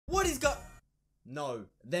is No,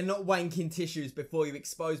 they're not wanking tissues before you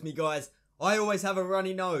expose me, guys. I always have a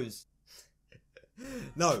runny nose.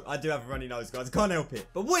 No, I do have a runny nose, guys. I can't help it.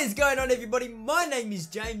 But what is going on, everybody? My name is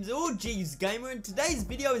James, or Jeevesgamer, and today's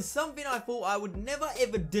video is something I thought I would never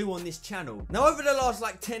ever do on this channel. Now, over the last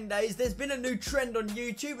like 10 days, there's been a new trend on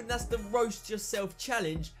YouTube, and that's the Roast Yourself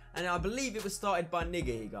Challenge. And I believe it was started by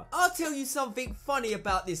Jeevesgamer. I'll tell you something funny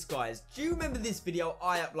about this, guys. Do you remember this video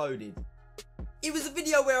I uploaded? It was a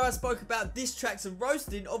video where I spoke about diss tracks and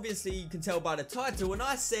roasting. Obviously, you can tell by the title. And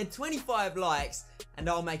I said 25 likes and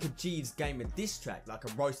I'll make a Jeevesgamer diss track, like a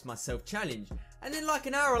roast myself challenge. And then like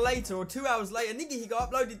an hour later or 2 hours later, Jeevesgamer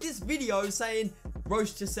uploaded this video saying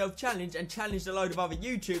roast yourself challenge and challenged a load of other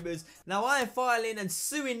YouTubers. Now I am filing and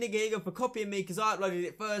suing Jeevesgamer for copying me because I uploaded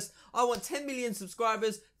it first. I want 10 million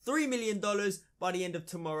subscribers, $3 million by the end of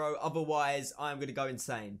tomorrow. Otherwise, I'm going to go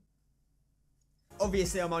insane.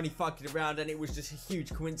 Obviously, I'm only fucking around and it was just a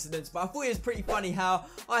huge coincidence, but I thought it was pretty funny how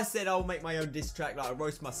I said I'll make my own diss track, like a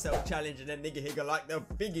roast myself challenge, and then Jeevesgamer, like the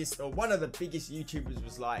biggest or one of the biggest YouTubers,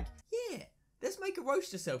 was like, yeah, let's make a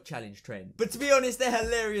roast yourself challenge trend. But to be honest, they're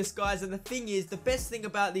hilarious, guys, and the thing is, the best thing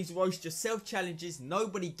about these roast yourself challenges,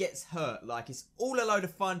 nobody gets hurt. Like, it's all a load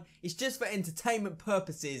of fun. It's just for entertainment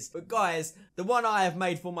purposes. But guys, the one I have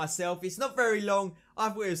made for myself, it's not very long. I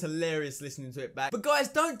thought it was hilarious listening to it back. But guys,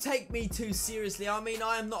 don't take me too seriously. I mean,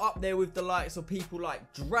 I am not up there with the likes of people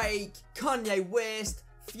like Drake, Kanye West,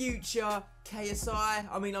 Future, KSI.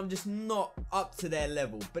 I mean, I'm just not up to their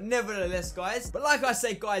level. But nevertheless, guys, but like I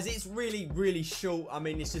said, guys, it's really short. I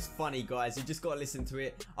mean, it's just funny, guys. You just gotta listen to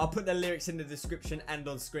it. I'll put the lyrics in the description and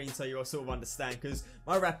on screen so you'll sort of understand, because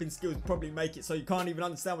my rapping skills probably make it so you can't even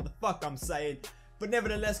understand what the fuck I'm saying. But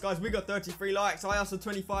nevertheless, guys, we got 33 likes. I asked for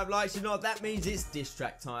 25 likes. You know what that means? It's diss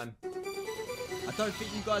track time. I don't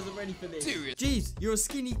think you guys are ready for this. Jeeves, you're a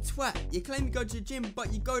skinny twat. You claim you go to the gym,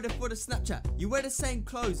 but you go there for the Snapchat. You wear the same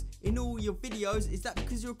clothes in all your videos. Is that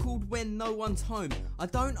because you're called when no one's home? I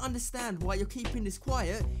don't understand why you're keeping this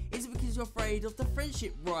quiet. Is it because you're afraid of the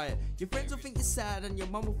friendship riot? Your friends will think you're sad and your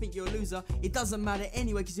mum will think you're a loser. It doesn't matter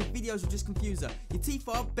anyway, because your videos will just confuse her. Your teeth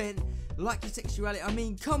are bent, like your sexuality. I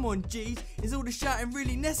mean, come on, Jeeves. Is all the shouting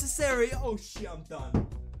really necessary? Oh shit, I'm done.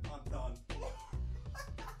 I'm done.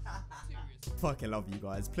 Fucking love you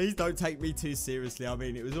guys. Please don't take me too seriously. I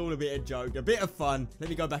mean, it was all a bit of joke, a bit of fun. Let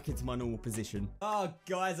me go back into my normal position. Oh,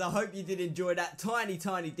 guys, I hope you did enjoy that tiny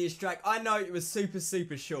diss track. I know it was super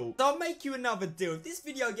short. So I'll make you another deal. If this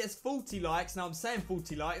video gets 40 likes, now I'm saying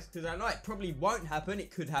 40 likes because I know it probably won't happen.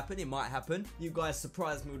 It could happen. It might happen. You guys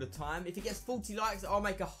surprise me all the time. If it gets 40 likes, I'll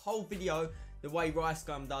make a whole video the way Rice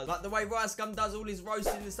Gum does. Like the way Rice Gum does all his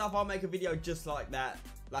roasting and stuff, I'll make a video just like that.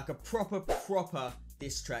 Like a proper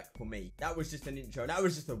diss track for me. That was just an intro. That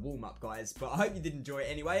was just a warm-up, guys. But I hope you did enjoy it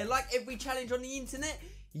anyway. And like every challenge on the internet,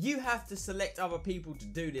 you have to select other people to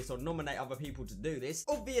do this, or nominate other people to do this.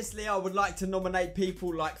 Obviously, I would like to nominate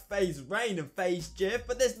people like FaZe Rain and FaZe Jeff,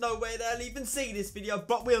 but there's no way they'll even see this video,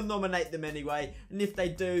 but we'll nominate them anyway. And if they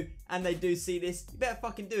do, and they do see this, you better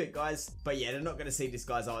fucking do it, guys. But yeah, they're not going to see this,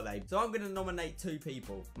 guys, are they? So I'm going to nominate 2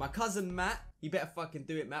 people. My cousin Matt, you better fucking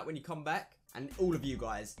do it, Matt, when you come back. And all of you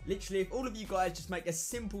guys. Literally, if all of you guys just make a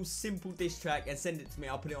simple diss track and send it to me,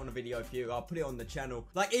 I'll put it on a video for you. I'll put it on the channel.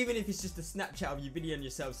 Like, even if it's just a Snapchat of you videoing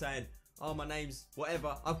yourself saying, oh, my name's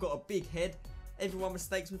whatever, I've got a big head, everyone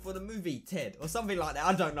mistakes me for the movie Ted, or something like that.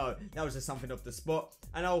 I don't know. That was just something off the spot,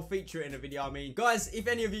 and I'll feature it in a video. I mean, guys, if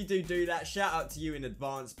any of you do that, shout out to you in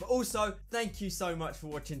advance. But also, thank you so much for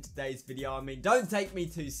watching today's video. I mean, don't take me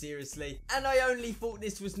too seriously, and I only thought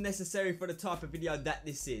this was necessary for the type of video that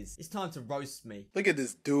this is. It's time to roast me. Look at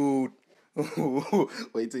this dude.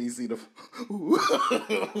 Wait till you see the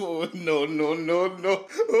no.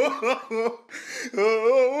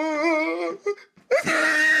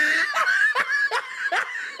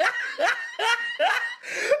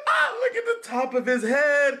 Look at the top of his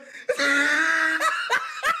head. Look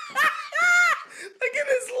at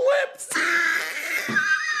his lips.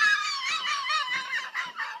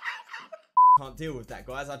 Can't deal with that,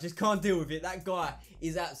 guys. I just can't deal with it. That guy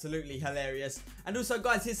is absolutely hilarious. And also,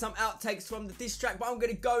 guys, here's some outtakes from the diss track, but I'm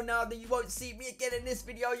gonna go now. That you won't see me again in this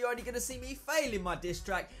video. You're only gonna see me failing my diss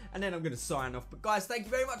track, and then I'm gonna sign off. But guys, thank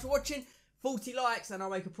you very much for watching. 40 likes and I'll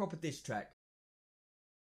make a proper diss track.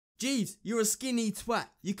 Jeeves, you're a skinny twat.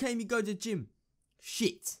 You claim you go to the gym.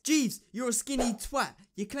 Shit. Jeeves, you're a skinny twat.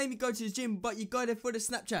 You claim you go to the gym, but you go there for the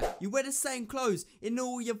Snapchat. You wear the same clothes in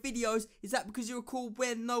all your videos. Is that because you're cool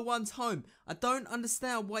when no one's home? I don't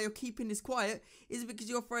understand why you're keeping this quiet. Is it because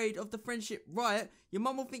you're afraid of the friendship riot? Your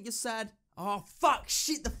mum will think you're sad. Oh, fuck,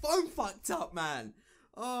 shit, the phone fucked up, man.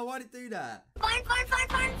 Oh, why'd it do that? Fine.